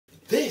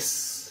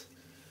This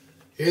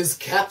is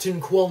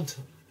Captain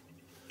Quantum,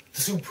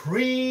 the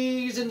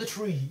surprise in the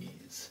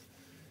trees.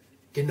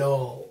 Getting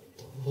all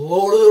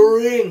Lord of the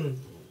Rings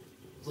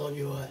on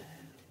your head.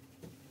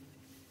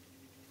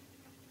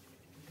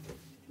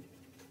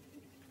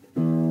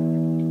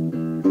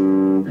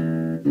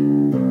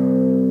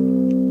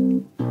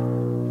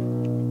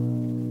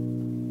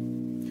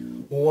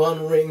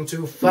 One ring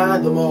to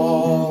find them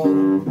all.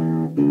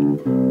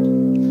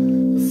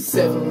 The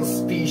 7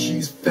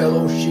 species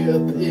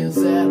fellowship is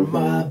at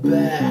my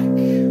back.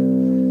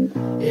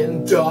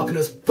 In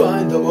darkness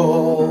bind them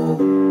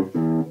all.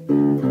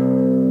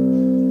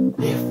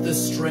 If the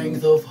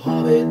strength of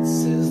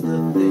hobbits is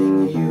the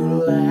thing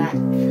you lack,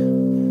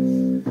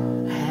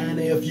 and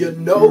if you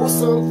know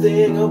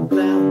something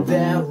about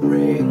that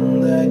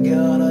ring, they're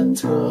gonna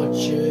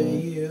torture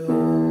you.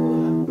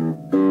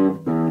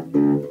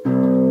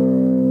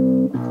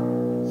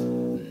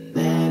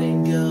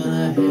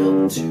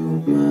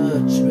 Too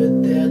much,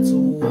 but that's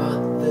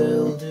what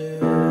they'll do.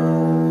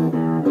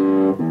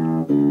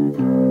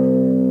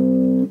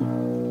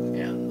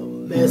 And the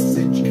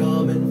message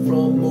coming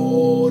from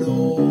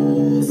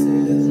mortals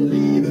is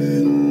leave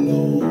it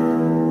alone.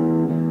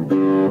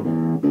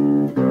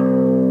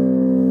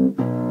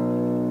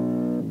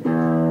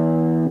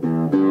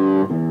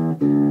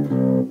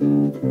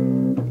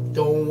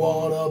 Don't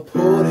wanna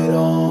put it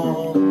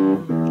on.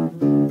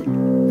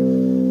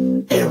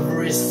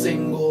 Every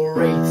single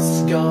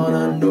wraith's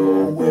gonna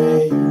know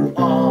where you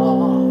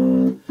are.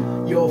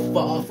 You're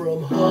far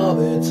from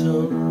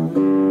Hobbiton,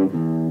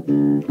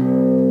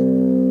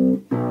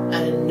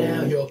 and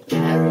now you're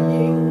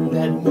carrying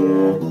that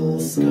Morgul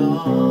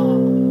scar.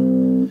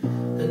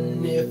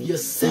 And if you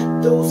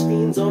set those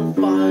fiends on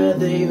fire,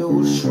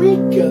 they'll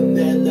shriek and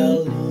then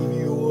they'll leave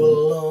you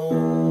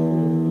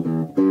alone.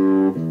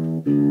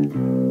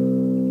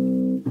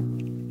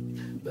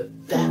 But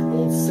that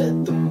won't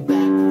set them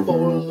back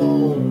for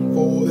long,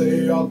 for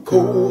they are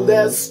cold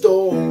as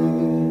stone.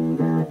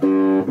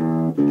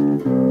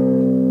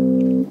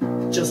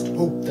 Just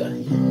hope the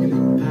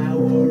healing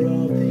power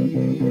of the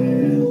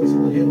elves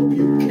will help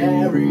you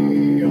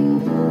carry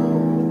on.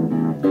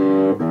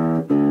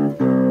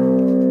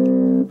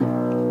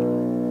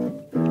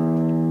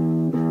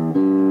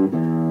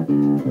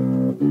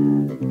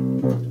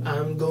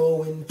 I'm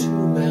going to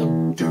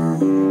Mount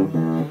Doom.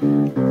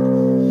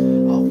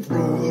 I'll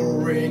throw the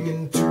ring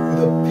into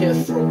the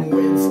pit from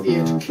whence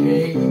it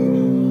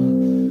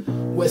came.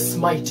 We're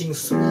smiting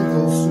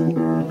Smeagol soon,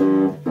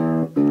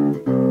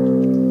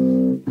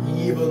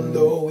 even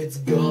though it's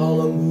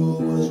Gollum who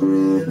was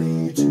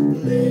really to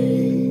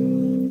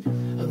blame.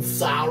 And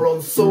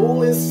Sauron's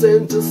soul is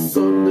sent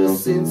asunder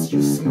since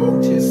you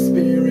smote his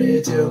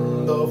spirit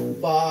in the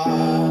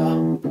fire.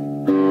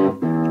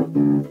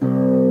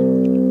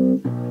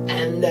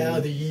 And now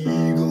the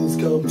eagles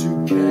come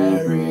to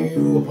carry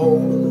you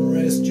home and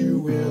rest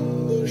you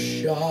in the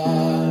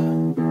Shire.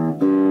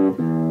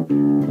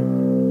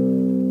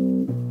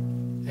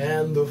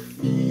 And the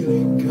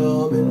feeling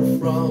coming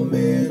from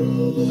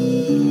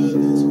Middle-earth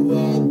is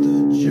what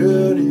the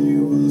journey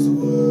was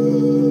worth.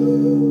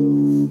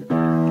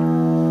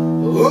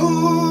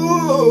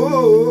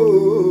 Ooh.